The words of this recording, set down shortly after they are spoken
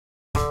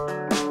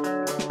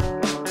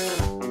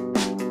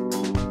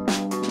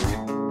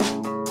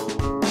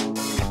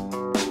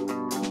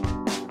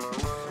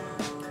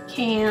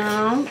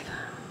camp,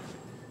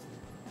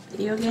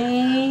 video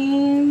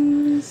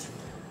games,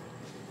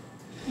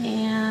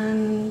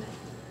 and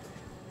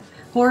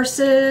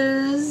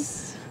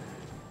horses,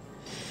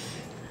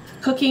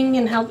 cooking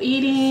and help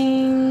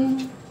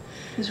eating,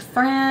 his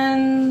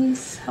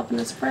friends, helping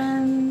his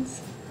friends,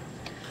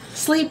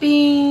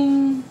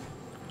 sleeping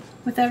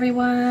with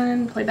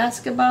everyone, play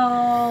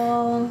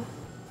basketball,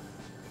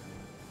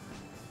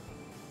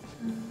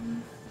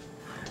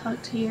 talk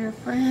to your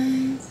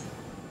friends,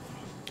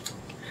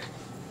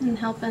 and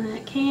helping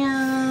at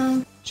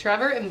camp.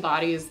 Trevor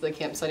embodies the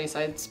Camp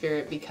Sunnyside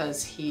spirit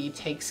because he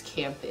takes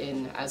camp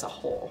in as a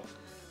whole.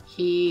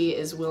 He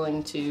is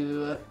willing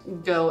to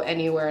go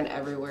anywhere and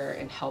everywhere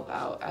and help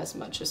out as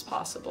much as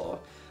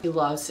possible. He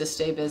loves to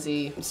stay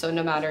busy, so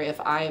no matter if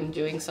I am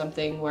doing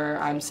something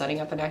where I'm setting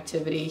up an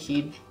activity,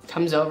 he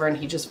comes over and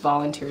he just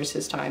volunteers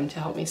his time to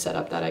help me set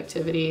up that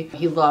activity.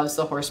 He loves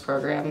the horse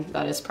program.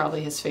 That is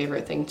probably his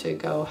favorite thing to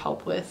go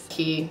help with.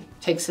 He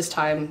takes his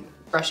time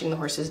brushing the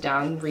horses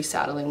down,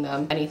 resaddling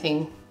them,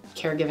 anything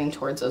caregiving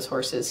towards those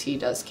horses he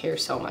does care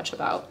so much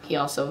about. He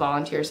also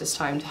volunteers his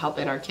time to help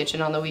in our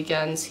kitchen on the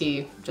weekends.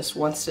 He just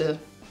wants to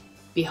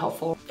be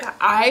helpful.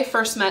 I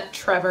first met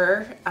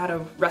Trevor at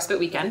a Respite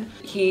weekend.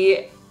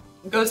 He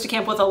goes to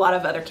camp with a lot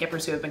of other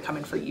campers who have been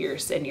coming for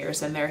years and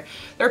years, and they're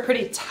a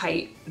pretty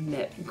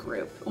tight-knit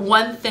group.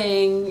 One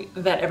thing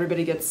that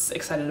everybody gets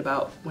excited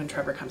about when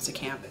Trevor comes to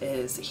camp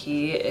is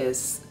he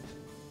is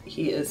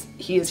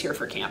here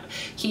for camp.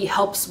 He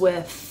helps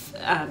with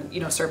you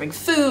know, serving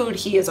food.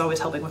 He is always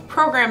helping with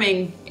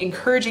programming,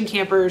 encouraging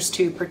campers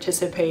to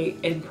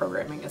participate in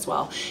programming as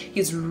well.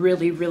 He's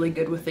really, really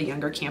good with the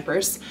younger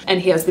campers,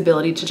 and he has the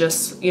ability to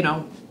just, you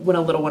know, when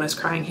a little one is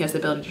crying, he has the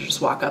ability to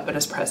just walk up and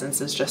his presence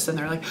is just in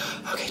there like,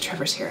 okay,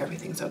 Trevor's here,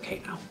 everything's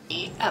okay now.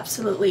 He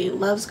absolutely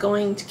loves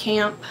going to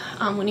camp.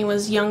 When he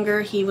was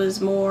younger, he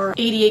was more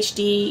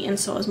ADHD, and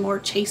so it was more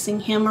chasing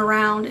him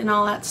around and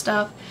all that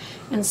stuff.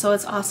 And so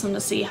it's awesome to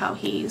see how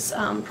he's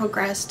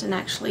progressed and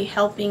actually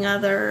helping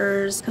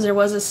others. Because there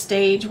was a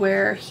stage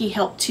where he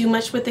helped too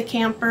much with the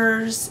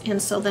campers,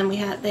 and so then they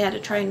had to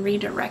try and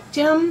redirect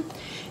him.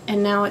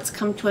 And now it's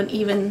come to an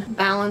even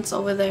balance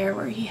over there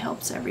where he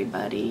helps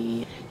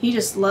everybody. He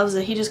just loves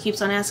it. He just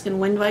keeps on asking,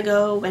 when do I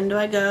go? When do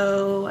I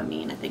go? I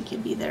mean, I think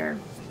he'd be there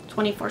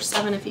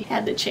 24/7 if he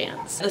had the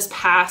chance. This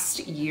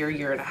past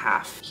year and a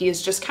half, he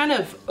has just kind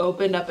of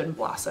opened up and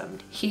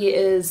blossomed. He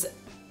is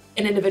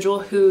an individual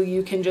who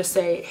you can just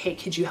say, hey,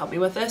 could you help me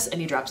with this?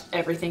 And he drops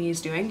everything he's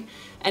doing,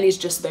 and he's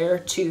just there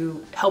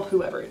to help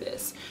whoever it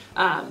is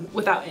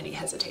without any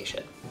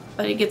hesitation.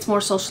 But he gets more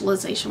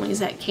socialization when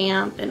he's at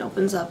camp and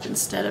opens up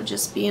instead of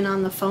just being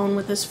on the phone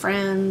with his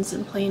friends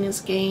and playing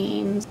his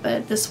games.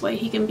 But this way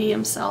he can be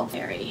himself.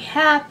 Very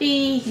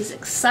happy, he's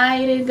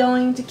excited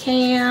going to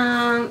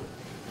camp.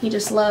 He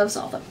just loves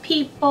all the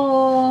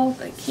people,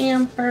 the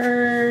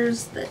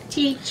campers, the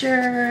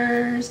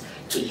teachers.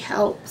 He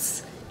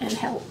helps and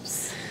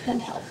helps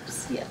and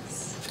helps,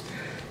 yes.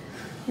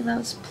 He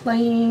loves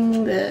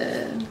playing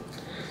the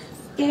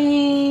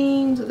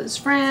games with his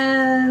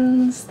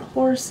friends, the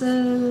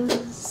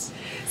horses,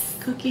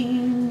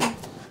 cooking.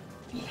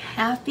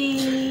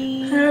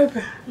 Happy.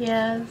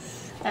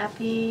 Yes,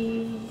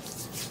 happy.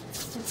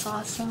 It's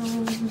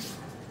awesome.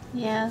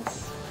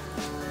 Yes.